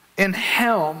in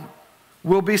him,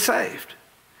 we'll be saved.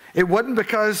 It wasn't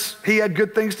because he had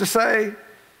good things to say.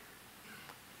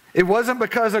 It wasn't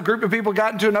because a group of people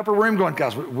got into an upper room going,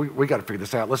 guys, we got to figure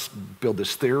this out. Let's build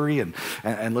this theory and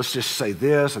let's just say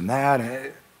this and that.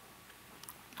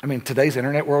 I mean, today's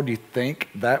internet world, do you think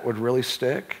that would really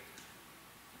stick?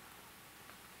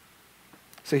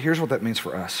 See, here's what that means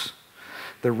for us.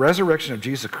 The resurrection of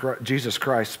Jesus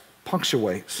Christ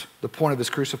punctuates the point of his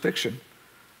crucifixion,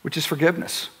 which is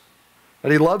forgiveness,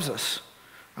 that he loves us.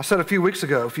 I said a few weeks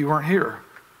ago, if you weren't here,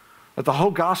 that the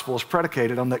whole gospel is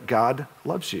predicated on that God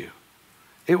loves you.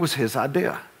 It was his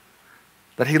idea,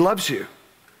 that he loves you.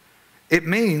 It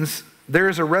means there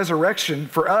is a resurrection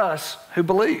for us who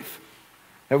believe.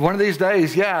 And one of these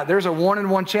days, yeah, there's a 1 in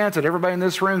 1 chance that everybody in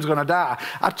this room is going to die.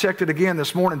 I checked it again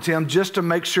this morning, Tim, just to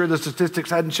make sure the statistics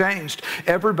hadn't changed.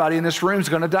 Everybody in this room is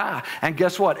going to die. And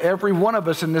guess what? Every one of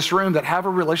us in this room that have a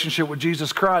relationship with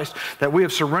Jesus Christ, that we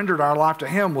have surrendered our life to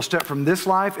Him, will step from this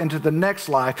life into the next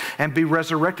life and be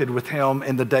resurrected with Him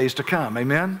in the days to come.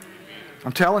 Amen?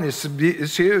 I'm telling you,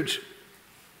 it's huge.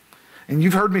 And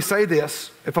you've heard me say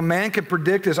this. If a man can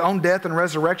predict his own death and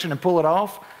resurrection and pull it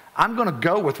off, I'm going to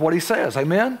go with what he says.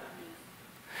 Amen?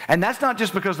 And that's not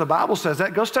just because the Bible says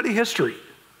that. Go study history.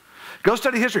 Go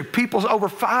study history. Over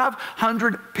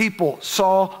 500 people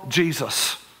saw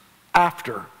Jesus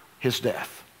after his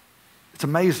death. It's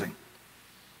amazing.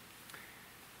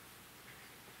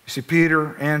 You see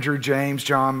Peter, Andrew, James,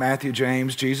 John, Matthew,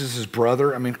 James, Jesus'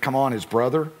 brother. I mean, come on, his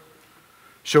brother.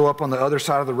 Show up on the other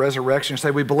side of the resurrection and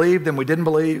say, we believed and we didn't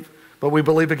believe, but we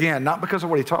believe again. Not because of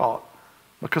what he taught,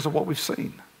 because of what we've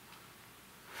seen.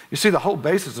 You see, the whole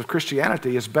basis of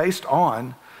Christianity is based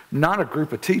on not a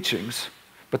group of teachings,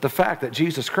 but the fact that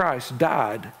Jesus Christ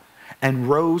died and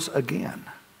rose again.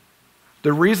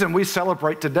 The reason we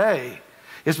celebrate today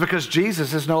is because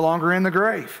Jesus is no longer in the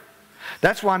grave.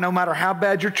 That's why no matter how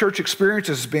bad your church experience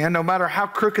has been, no matter how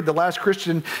crooked the last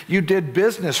Christian you did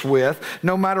business with,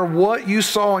 no matter what you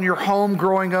saw in your home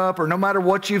growing up, or no matter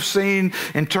what you've seen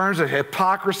in terms of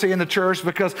hypocrisy in the church,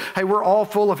 because, hey, we're all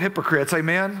full of hypocrites,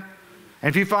 amen? And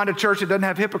if you find a church that doesn't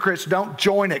have hypocrites, don't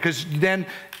join it, because then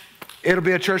it'll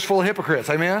be a church full of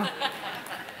hypocrites, amen?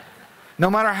 No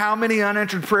matter how many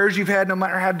unanswered prayers you've had, no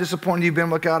matter how disappointed you've been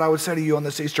with God, I would say to you on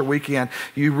this Easter weekend,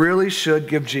 you really should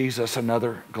give Jesus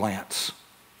another glance.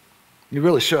 You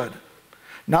really should.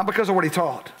 Not because of what he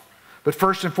taught, but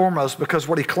first and foremost because of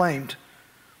what he claimed,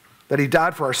 that he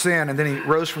died for our sin and then he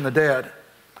rose from the dead.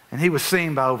 And he was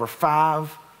seen by over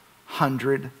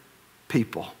 500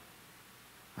 people.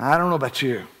 I don't know about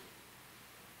you.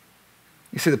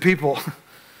 You see, the people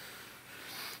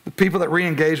that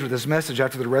re-engaged with this message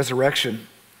after the resurrection,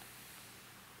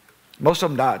 most of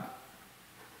them died.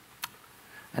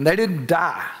 And they didn't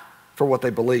die for what they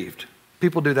believed.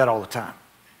 People do that all the time.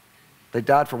 They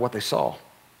died for what they saw.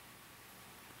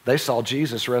 They saw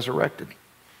Jesus resurrected,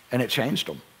 and it changed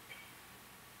them.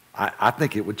 I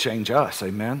think it would change us,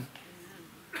 amen?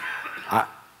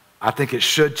 I think it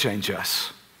should change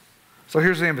us. So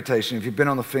here's the invitation. If you've been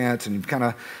on the fence and you've kind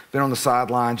of been on the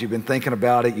sidelines, you've been thinking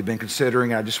about it, you've been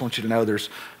considering it, I just want you to know there's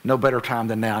no better time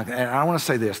than now. And I want to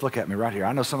say this. Look at me right here.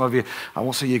 I know some of you, I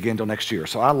won't see you again until next year,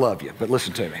 so I love you, but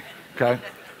listen to me, okay?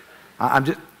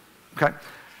 Okay?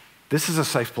 This is a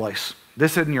safe place.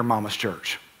 This isn't your mama's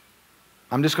church.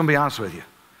 I'm just going to be honest with you.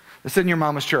 This isn't your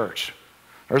mama's church.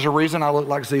 There's a reason I look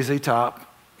like ZZ Top,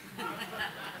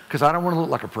 because I don't want to look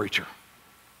like a preacher.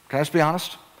 Can I just be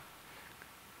honest?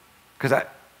 Because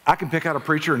I can pick out a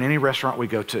preacher in any restaurant we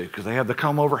go to because they have the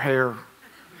comb-over hair.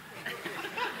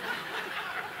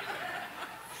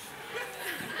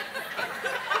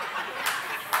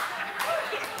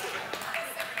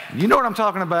 You know what I'm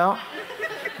talking about.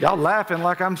 Y'all laughing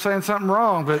like I'm saying something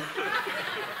wrong, but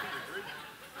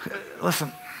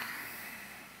listen,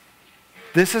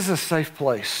 this is a safe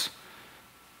place.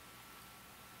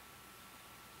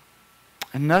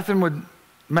 And nothing would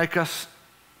make us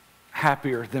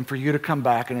happier than for you to come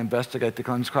back and investigate the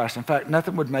claims of Christ. In fact,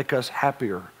 nothing would make us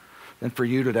happier than for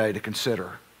you today to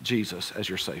consider Jesus as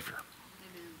your Savior.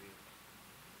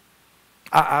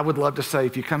 I would love to say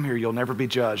if you come here, you'll never be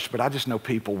judged, but I just know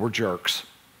people, we're jerks.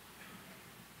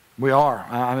 We are.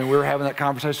 I mean, we were having that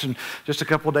conversation just a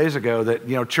couple of days ago that,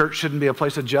 you know, church shouldn't be a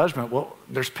place of judgment. Well,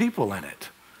 there's people in it.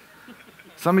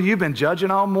 Some of you have been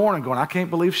judging all morning going, I can't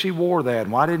believe she wore that,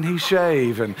 and why didn't he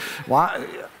shave, and why...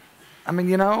 I mean,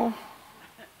 you know,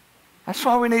 that's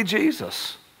why we need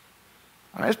Jesus.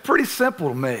 I mean, it's pretty simple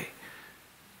to me.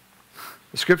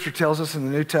 The scripture tells us in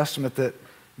the New Testament that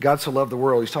God so loved the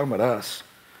world, he's talking about us,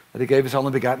 that he gave his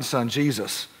only begotten son,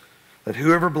 Jesus, that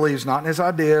whoever believes, not in his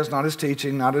ideas, not his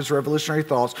teaching, not his revolutionary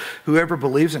thoughts, whoever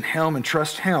believes in him and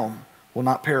trusts him will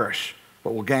not perish,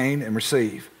 but will gain and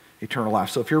receive eternal life.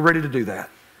 So if you're ready to do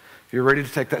that, if you're ready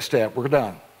to take that step, we're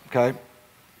done, okay?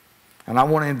 And I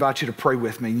want to invite you to pray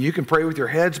with me. You can pray with your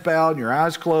heads bowed and your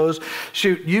eyes closed.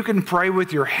 Shoot, you can pray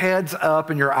with your heads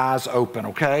up and your eyes open,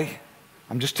 okay?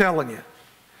 I'm just telling you.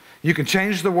 You can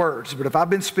change the words, but if I've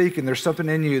been speaking, there's something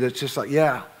in you that's just like,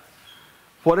 yeah,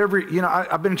 whatever, you know,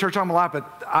 I've been in church all my life, but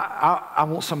I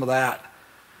want some of that.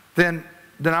 Then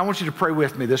I want you to pray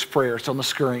with me this prayer. It's on the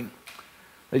screen.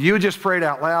 That you would just pray it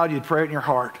out loud. You'd pray it in your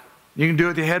heart. You can do it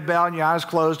with your head bowed and your eyes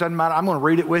closed. Doesn't matter. I'm going to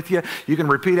read it with you. You can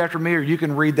repeat after me or you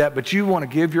can read that. But you want to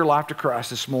give your life to Christ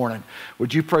this morning.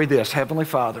 Would you pray this? Heavenly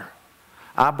Father,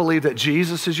 I believe that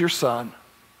Jesus is your son.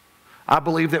 I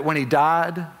believe that when he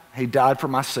died for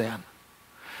my sin.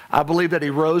 I believe that he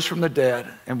rose from the dead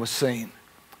and was seen.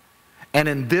 And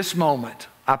in this moment,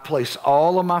 I place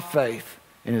all of my faith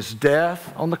in his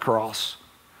death on the cross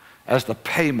as the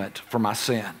payment for my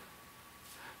sin.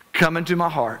 Come into my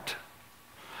heart.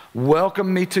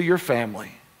 Welcome me to your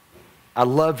family. I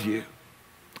love you.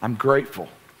 I'm grateful.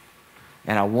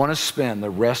 And I want to spend the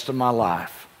rest of my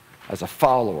life as a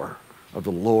follower of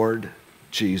the Lord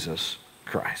Jesus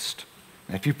Christ.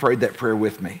 And if you prayed that prayer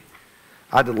with me,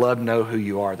 I'd love to know who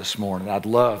you are this morning. I'd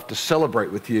love to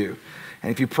celebrate with you.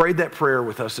 And if you prayed that prayer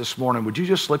with us this morning, would you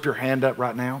just slip your hand up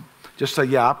right now? Just say,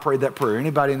 yeah, I prayed that prayer.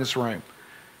 Anybody in this room?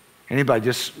 Anybody,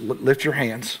 just lift your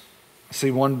hands. I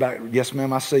see one back. Yes,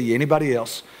 ma'am, I see you. Anybody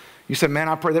else? You say, man,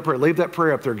 I prayed that prayer. Leave that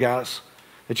prayer up there, guys.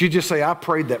 That you just say, I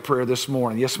prayed that prayer this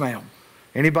morning. Yes, ma'am.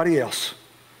 Anybody else?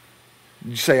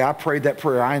 You say, I prayed that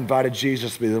prayer. I invited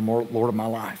Jesus to be the Lord of my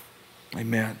life.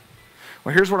 Amen.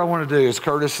 Well, here's what I want to do is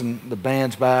Curtis and the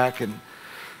band's back, and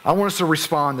I want us to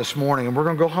respond this morning, and we're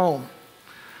going to go home.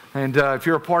 And if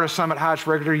you're a part of Summit Heights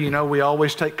regular, you know we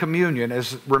always take communion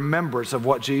as remembrance of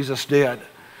what Jesus did.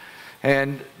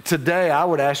 And today I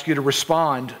would ask you to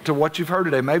respond to what you've heard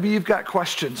today. Maybe you've got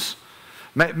questions.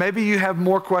 Maybe you have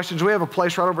more questions. We have a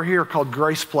place right over here called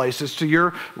Grace Place. It's to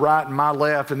your right and my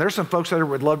left. And there's some folks that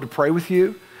would love to pray with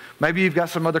you. Maybe you've got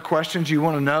some other questions you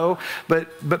want to know.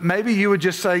 But maybe you would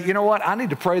just say, you know what, I need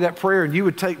to pray that prayer. And you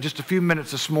would take just a few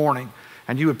minutes this morning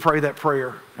and you would pray that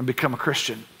prayer and become a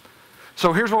Christian.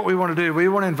 So here's what we want to do. We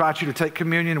want to invite you to take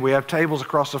communion. We have tables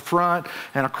across the front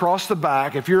and across the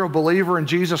back. If you're a believer in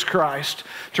Jesus Christ,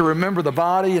 to remember the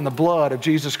body and the blood of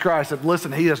Jesus Christ. That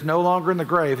listen, he is no longer in the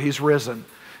grave. He's risen.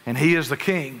 And he is the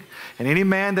king. And any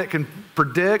man that can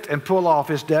predict and pull off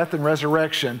his death and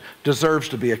resurrection deserves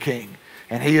to be a king.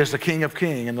 And he is the King of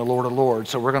Kings and the Lord of Lords.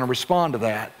 So we're going to respond to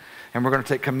that. And we're going to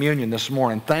take communion this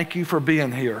morning. Thank you for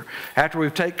being here. After we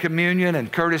take communion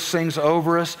and Curtis sings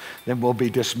over us, then we'll be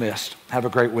dismissed. Have a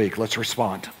great week. Let's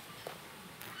respond.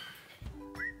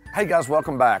 Hey guys,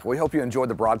 welcome back. We hope you enjoyed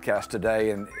the broadcast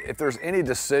today. And if there's any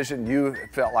decision you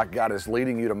felt like God is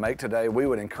leading you to make today, we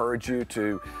would encourage you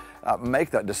to make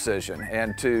that decision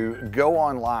and to go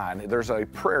online. There's a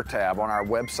prayer tab on our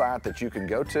website that you can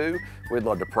go to. We'd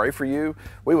love to pray for you.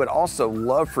 We would also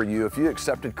love for you, if you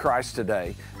accepted Christ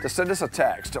today, to send us a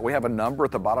text. We have a number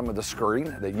at the bottom of the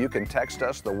screen that you can text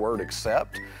us the word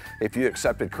accept if you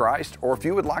accepted Christ, or if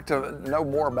you would like to know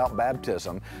more about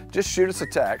baptism, just shoot us a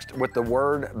text with the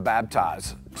word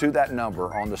baptize to that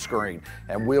number on the screen,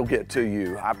 and we'll get to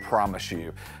you, I promise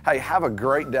you. Hey, have a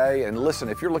great day, and listen,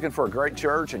 if you're looking for a great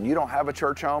church and you don't have a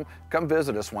church home, come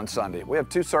visit us one Sunday. We have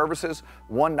 2 services,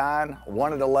 1 9,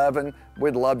 1 at 11.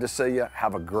 We'd love to see you.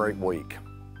 Have a great week.